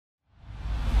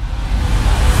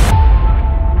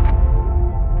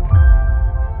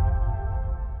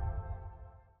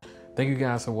Thank you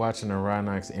guys for watching the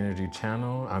Rynox Energy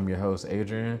channel. I'm your host,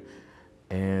 Adrian.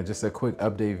 And just a quick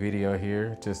update video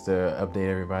here, just to update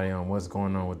everybody on what's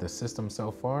going on with the system so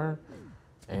far.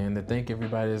 And to thank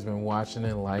everybody that's been watching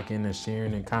and liking and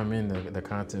sharing and commenting the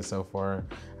content so far.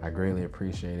 I greatly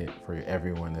appreciate it for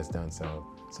everyone that's done so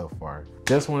far.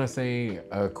 Just want to say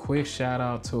a quick shout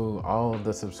out to all of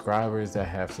the subscribers that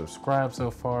have subscribed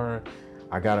so far.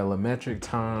 I got a metric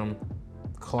time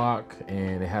clock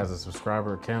and it has a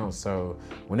subscriber count. So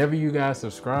whenever you guys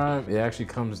subscribe, it actually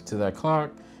comes to that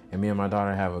clock and me and my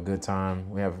daughter have a good time.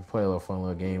 We have play a little fun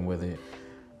little game with it,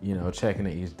 you know, checking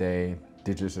it each day.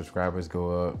 Did your subscribers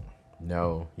go up?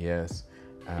 No, yes.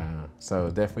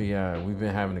 So definitely, we've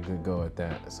been having a good go at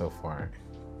that so far.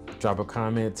 Drop a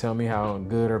comment, tell me how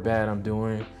good or bad I'm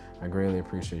doing. I greatly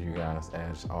appreciate you guys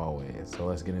as always. So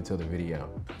let's get into the video.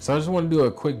 So I just want to do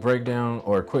a quick breakdown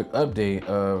or a quick update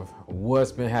of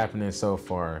what's been happening so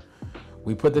far.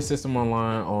 We put the system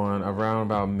online on around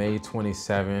about May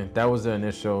 27th. That was the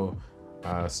initial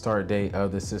start date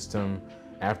of the system.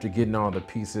 After getting all the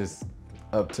pieces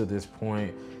up to this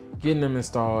point, getting them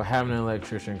installed, having an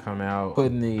electrician come out,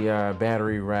 putting the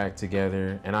battery rack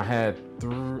together, and I had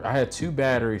two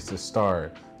batteries to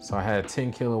start. So I had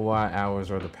 10 kilowatt hours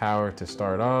worth of power to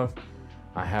start off.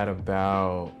 I had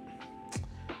about,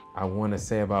 I want to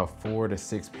say about 4 to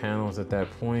 6 panels at that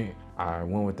point. I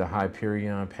went with the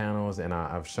Hyperion panels, and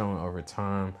I've shown over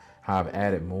time how I've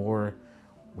added more.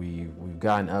 We've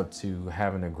gotten up to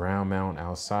having a ground mount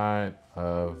outside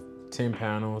of 10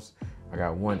 panels. I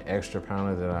got one extra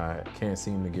panel that I can't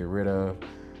seem to get rid of,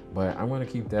 but I'm gonna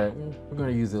keep that. We're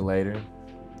gonna use it later.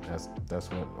 That's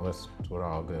what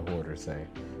all good hoarders say.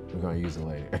 We're gonna use it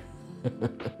later.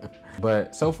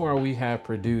 But so far we have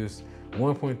produced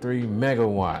 1.3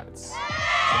 megawatts.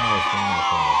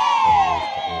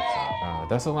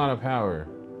 That's a lot of power.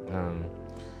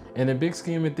 In the big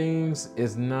scheme of things,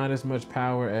 it's not as much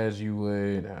power as you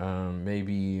would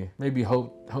maybe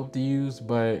hope to use,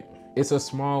 but it's a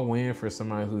small win for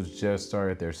somebody who's just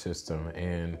started their system.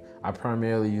 And I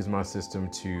primarily use my system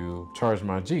to charge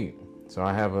my Jeep. So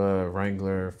I have a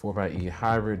Wrangler 4xe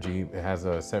hybrid Jeep. It has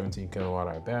a 17 kilowatt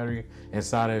hour battery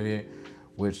inside of it,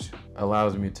 which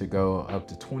allows me to go up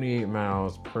to 28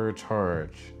 miles per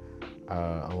charge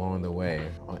along the way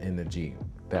in the Jeep,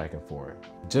 back and forth.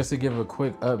 Just to give a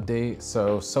quick update,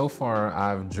 so far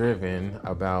I've driven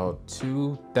about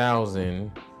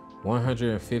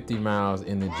 2,150 miles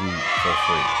in the Jeep for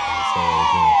free.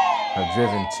 I've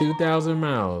driven 2,000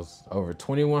 miles, over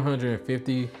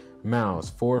 2,150 miles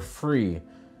for free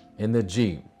in the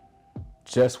Jeep,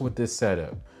 just with this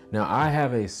setup. Now I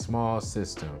have a small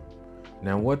system.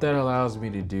 Now what that allows me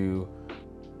to do,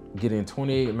 getting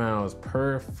 28 miles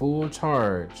per full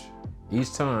charge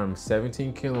each time,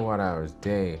 17 kilowatt hours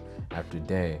day after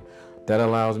day. That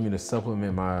allows me to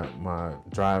supplement my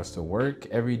drives to work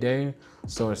every day.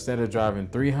 So instead of driving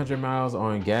 300 miles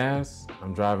on gas,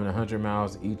 I'm driving 100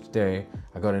 miles each day.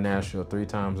 I go to Nashville 3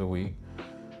 times a week.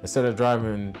 Instead of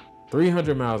driving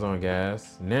 300 miles on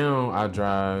gas, now I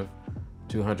drive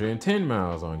 210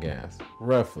 miles on gas,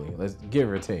 roughly, let's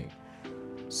give or take.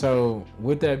 So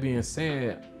with that being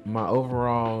said, my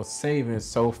overall savings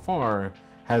so far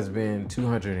has been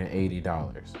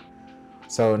 $280.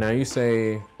 So now you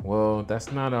say, well,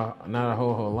 that's not a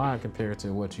whole lot compared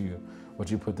to what you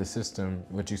put the system,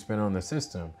 what you spend on the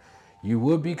system. You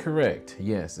would be correct.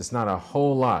 Yes, it's not a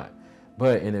whole lot,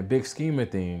 but in a big scheme of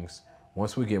things,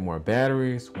 once we get more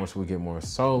batteries, once we get more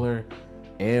solar,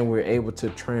 and we're able to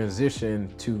transition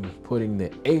to putting the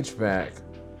HVAC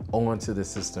onto the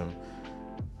system,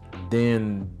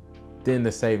 then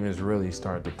the savings really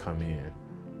start to come in.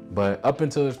 But up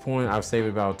until this point, I've saved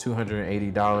about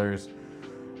 $280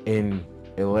 in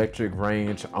electric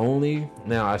range only.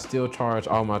 Now I still charge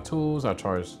all my tools. I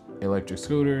charge electric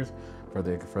scooters for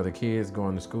the kids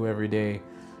going to school every day.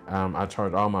 I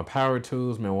charge all my power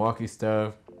tools, Milwaukee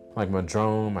stuff, like my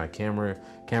drone, my camera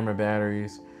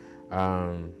batteries.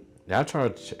 I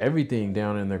charge everything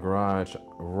down in the garage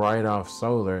right off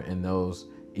solar and those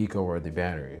eco-worthy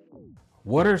batteries.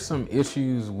 What are some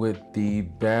issues with the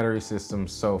battery system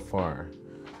so far?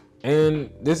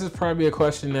 And this is probably a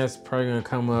question that's probably gonna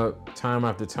come up time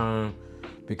after time,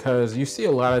 because you see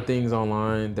a lot of things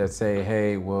online that say,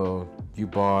 hey, well, you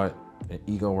bought an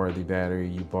eco-worthy battery,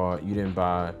 you didn't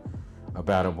buy a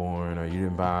Battleborn, or you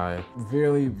didn't buy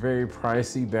very, very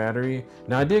pricey battery.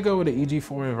 Now I did go with the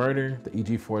EG4 inverter, the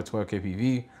EG4 12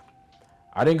 kPV.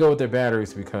 I didn't go with their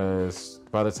batteries because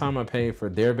by the time I paid for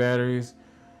their batteries,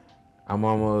 I'm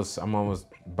almost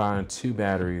buying 2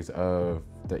 batteries of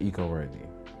the eco-worthy.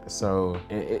 So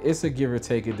it's a give or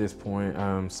take at this point.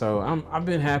 So I've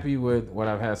been happy with what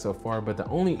I've had so far, but the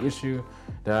only issue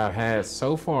that I've had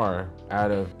so far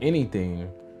out of anything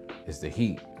is the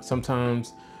heat.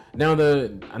 Sometimes now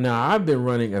I've been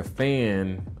running a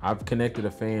fan. I've connected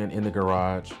a fan in the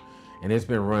garage, and it's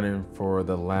been running for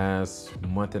the last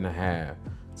month and a half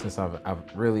since I've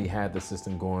really had the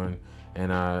system going,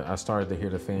 and I started to hear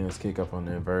the fans kick up on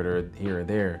the inverter here and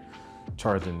there,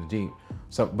 charging the Jeep.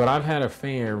 So, but I've had a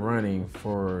fan running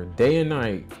for day and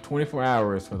night, 24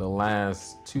 hours for the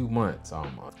last 2 months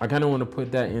almost. I kind of want to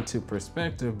put that into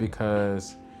perspective,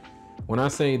 because when I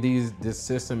say this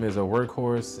system is a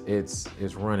workhorse,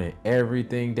 it's running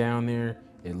everything down there.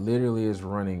 It literally is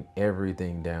running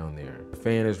everything down there. The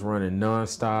fan is running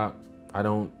non-stop. I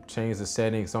don't change the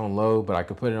settings on low, but I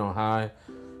could put it on high.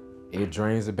 It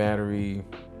drains the battery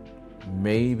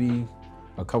maybe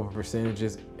a couple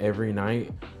percentages every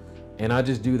night. And I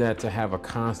just do that to have a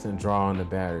constant draw on the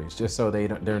batteries, just so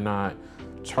they're not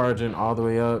charging all the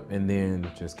way up and then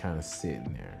just kind of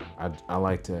sitting there. I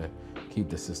like to keep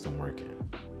the system working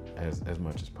as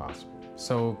much as possible.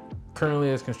 So currently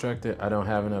as constructed, I don't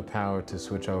have enough power to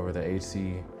switch over the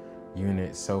AC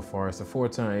unit so far. It's a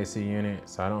 4-ton AC unit,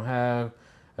 so I don't have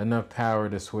enough power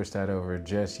to switch that over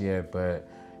just yet, but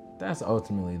that's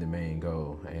ultimately the main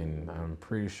goal. And I'm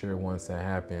pretty sure once that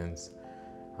happens,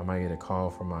 I might get a call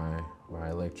from my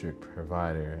electric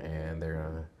provider, and they're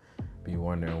gonna be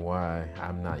wondering why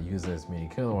I'm not using as many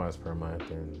kilowatts per month,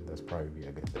 and that's probably be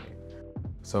a good thing.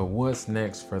 So what's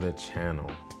next for the channel?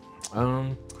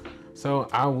 So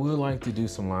I would like to do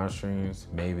some live streams,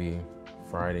 maybe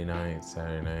Friday night,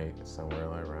 Saturday night, somewhere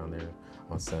like around there,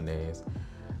 on Sundays.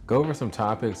 Go over some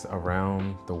topics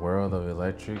around the world of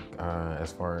electric,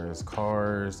 as far as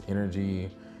cars, energy,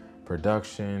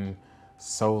 production,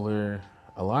 solar.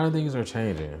 A lot of things are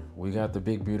changing. We got the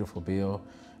big beautiful bill,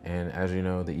 and as you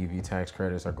know, the EV tax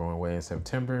credits are going away in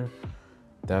September.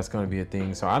 That's going to be a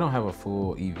thing. So I don't have a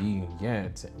full EV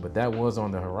yet, but that was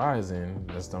on the horizon.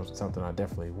 That's something I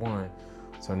definitely want.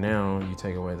 So now you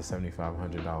take away the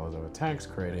 $7,500 of a tax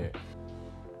credit.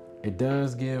 It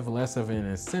does give less of an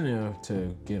incentive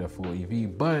to get a full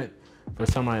EV, but for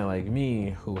somebody like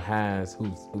me who's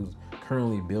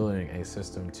currently building a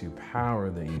system to power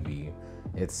the EV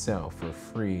itself for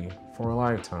free for a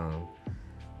lifetime,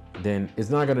 then it's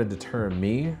not going to deter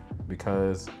me,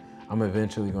 because I'm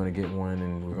eventually going to get one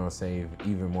and we're going to save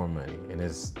even more money, and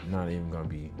it's not even going to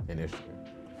be an issue.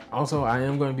 Also, I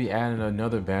am going to be adding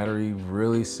another battery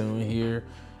really soon here.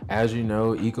 As you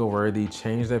know, EcoWorthy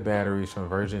changed their batteries from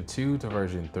version 2 to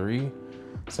version 3.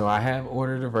 So I have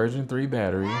ordered a version 3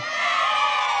 battery. We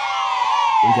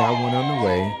got one on the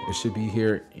way. It should be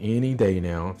here any day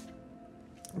now.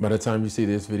 By the time you see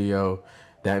this video,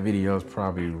 that video is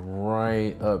probably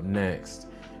right up next.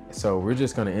 So we're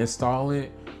just going to install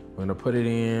it. We're going to put it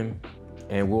in,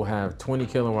 and we'll have 20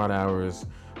 kilowatt hours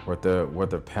worth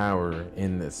of power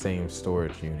in the same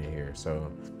storage unit here.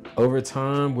 So over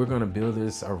time, we're going to build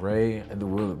this array, and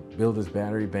we'll build this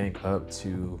battery bank up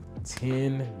to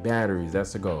 10 batteries.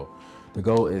 That's the goal. The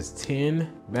goal is 10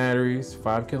 batteries,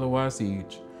 5 kilowatts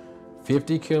each,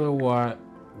 50 kilowatt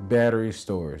battery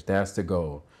storage. That's the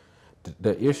goal.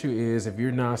 The issue is, if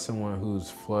you're not someone who's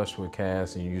flush with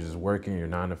cash and you're just working your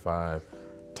 9 to 5,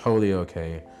 totally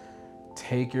okay.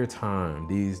 Take your time.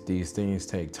 These things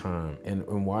take time. And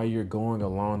while you're going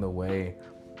along the way,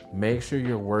 make sure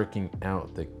you're working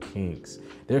out the kinks.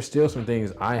 There's still some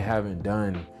things I haven't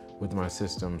done with my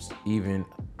systems. Even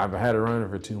I've had it running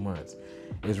for 2 months.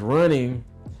 It's running,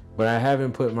 but I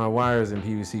haven't put my wires in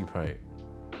PVC pipe.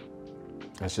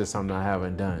 That's just something I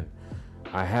haven't done.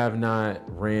 I have not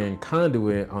ran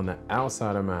conduit on the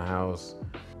outside of my house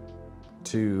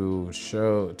to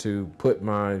put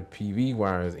my PV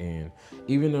wires in,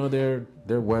 even though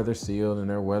they're weather sealed and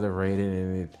they're weather rated,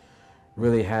 and it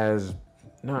really has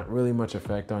not really much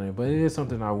effect on it, but it is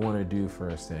something I want to do for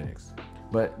aesthetics.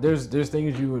 But there's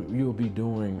things you will be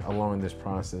doing along this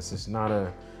process. It's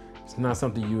not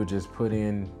something you would just put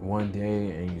in one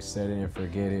day and you set it and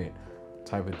forget it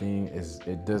type of thing.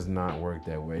 It does not work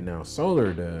that way. Now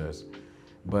solar does,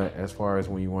 but as far as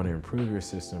when you want to improve your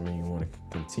system and you want to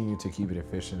continue to keep it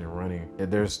efficient and running,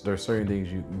 there's certain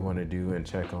things you want to do and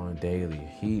check on daily.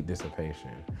 Heat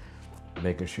dissipation,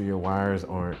 making sure your wires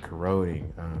aren't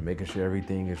corroding, making sure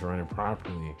everything is running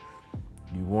properly.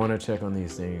 You want to check on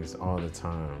these things all the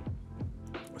time.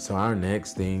 So our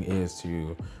next thing is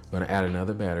we're going to add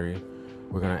another battery.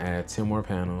 We're going to add 10 more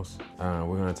panels.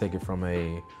 We're going to take it from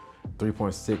a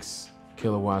 3.6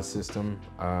 kilowatt system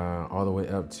all the way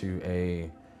up to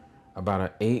about an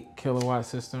 8 kilowatt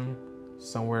system.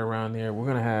 somewhere around there. We're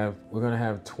gonna have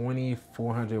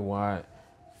 2400 watt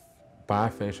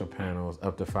bifacial panels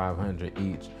up to 500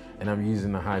 each, and I'm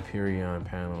using the Hyperion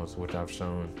panels, which I've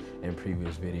shown in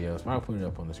previous videos. I'll put it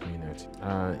up on the screen there too.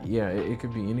 Yeah, it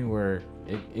could be anywhere.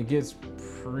 It gets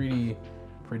pretty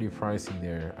pricey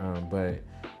there, but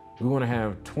we want to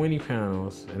have 20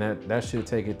 panels, and that should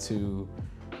take it to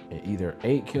either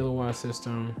 8 kilowatt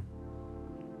system.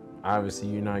 Obviously,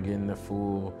 you're not getting the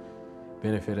full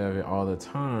benefit of it all the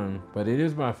time, but it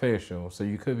is bifacial, so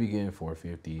you could be getting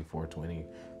 450, 420,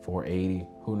 480,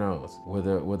 who knows,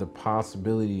 with a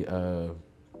possibility of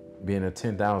being a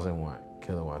 10,000 watt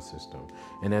kilowatt system.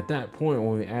 And at that point,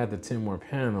 when we add the 10 more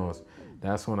panels,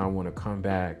 that's when I want to come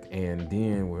back, and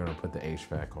then we're going to put the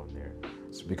HVAC on there.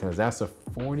 So because that's a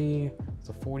 40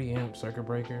 amp circuit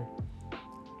breaker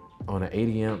on an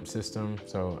 80 amp system.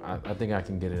 So I think I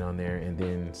can get it on there and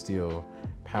then still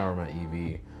power my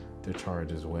EV to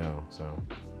charge as well. So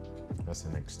that's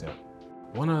the next step.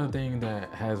 One other thing that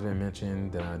has been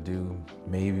mentioned that I do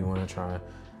maybe want to try,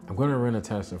 I'm going to rent a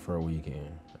Tesla for a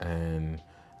weekend, and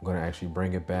I'm going to actually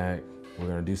bring it back. We're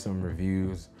going to do some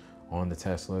reviews on the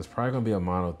Tesla. It's probably going to be a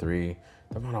Model 3.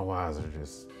 The Model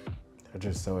Ys are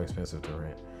just so expensive to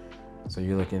rent. So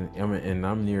you're looking, and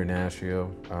I'm near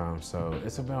Nashville, so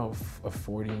it's about a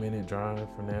 40-minute drive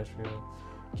from Nashville,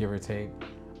 give or take.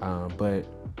 But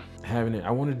having it,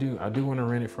 I do want to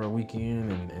rent it for a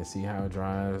weekend and see how it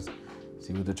drives,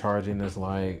 see what the charging is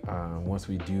like. Once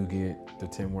we do get the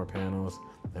 10 more panels,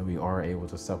 and we are able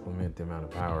to supplement the amount of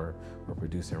power we're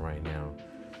producing right now.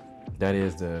 That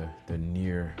is the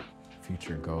near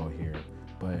future goal here.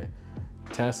 But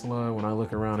Tesla, when I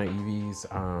look around at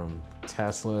EVs,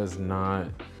 Tesla is not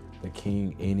the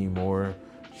king anymore.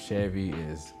 Chevy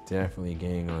is definitely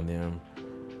gaining on them.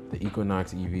 The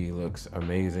Equinox EV looks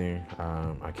amazing.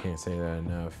 I can't say that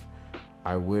enough.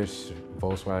 I wish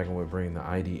Volkswagen would bring the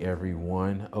ID Every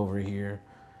One over here,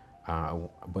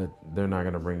 but they're not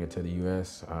gonna bring it to the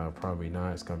US, probably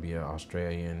not. It's gonna be an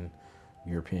Australian,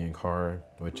 European car,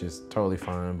 which is totally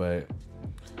fine, but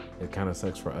it kind of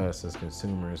sucks for us as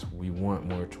consumers. We want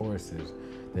more choices.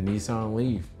 The Nissan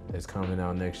Leaf is coming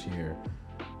out next year.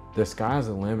 The sky's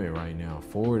the limit right now.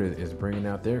 Ford is bringing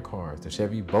out their cars. The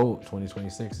Chevy Bolt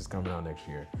 2026 is coming out next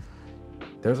year.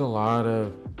 There's a lot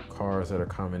of cars that are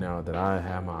coming out that I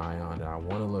have my eye on, that I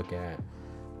want to look at,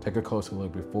 take a closer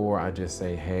look before I just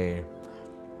say, hey,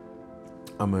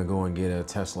 I'm gonna go and get a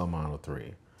Tesla Model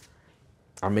 3.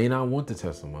 I may not want the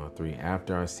Tesla Model 3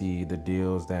 after I see the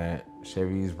deals that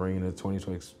Chevy's bringing the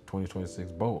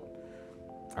 2026 Bolt.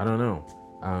 I don't know.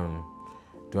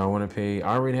 Do I want to pay?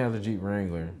 I already have the Jeep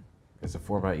Wrangler. It's a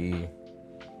 4xe.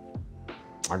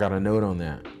 I got a note on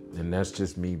that, and that's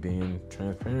just me being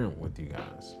transparent with you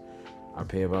guys. I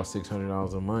pay about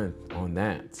 $600 a month on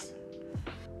that.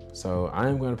 So I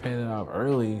am going to pay that off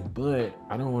early, but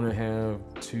I don't want to have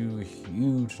 2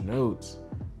 huge notes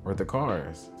worth of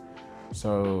cars.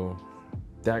 So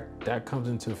that comes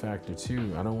into a factor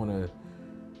too. I don't want to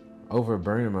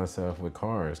overburden myself with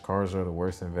cars. Cars are the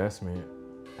worst investment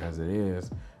as it is,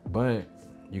 but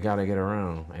you got to get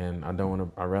around, and I'd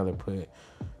rather put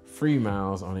free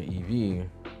miles on an EV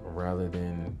rather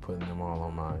than putting them all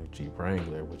on my Jeep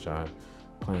Wrangler, which I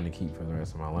plan to keep for the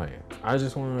rest of my life. I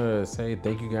just want to say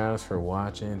thank you guys for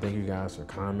watching. Thank you guys for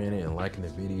commenting and liking the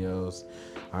videos.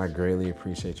 I greatly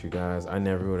appreciate you guys. I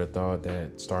never would have thought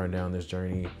that starting down this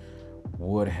journey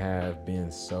would have been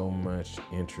so much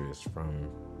interest from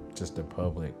just the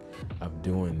public of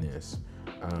doing this.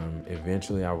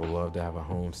 Eventually I would love to have a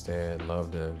homestead, love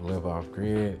to live off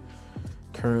grid.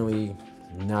 Currently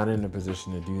not in a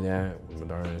position to do that. My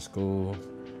daughter in school,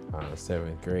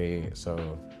 7th grade,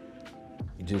 so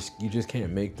you just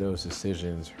can't make those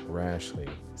decisions rashly.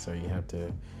 So you have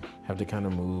to kind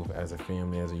of move as a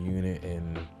family, as a unit,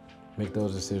 and make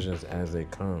those decisions as they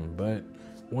come. But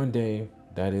one day,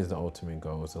 that is the ultimate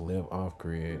goal, is to live off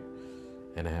grid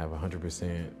and to have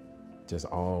 100% just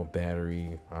all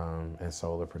battery and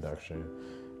solar production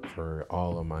for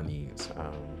all of my needs,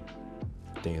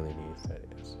 daily needs, that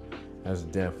is. That's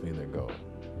definitely the goal.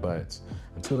 But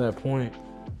until that point,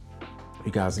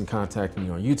 you guys can contact me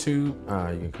on YouTube.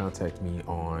 You can contact me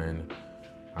on,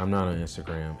 I'm not on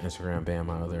Instagram. Instagram banned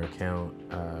my other account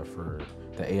for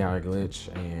the AI glitch,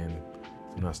 and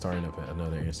I'm not starting up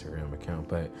another Instagram account,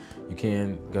 but you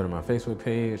can go to my Facebook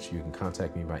page. You can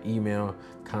contact me by email,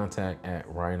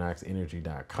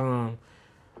 contact@rhinoxenergy.com.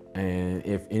 And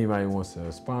if anybody wants to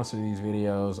sponsor these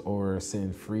videos or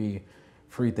send free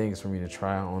things for me to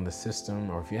try on the system,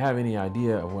 or if you have any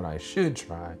idea of what I should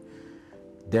try,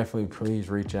 definitely please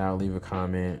reach out, leave a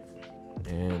comment,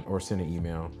 or send an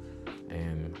email,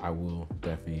 and I will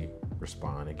definitely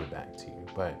respond and get back to you.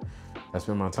 But that's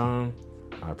been my time.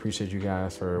 I appreciate you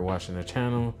guys for watching the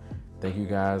channel. Thank you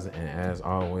guys, and as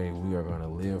always, we are gonna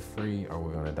live free or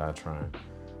we're gonna die trying.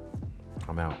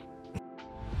 I'm out.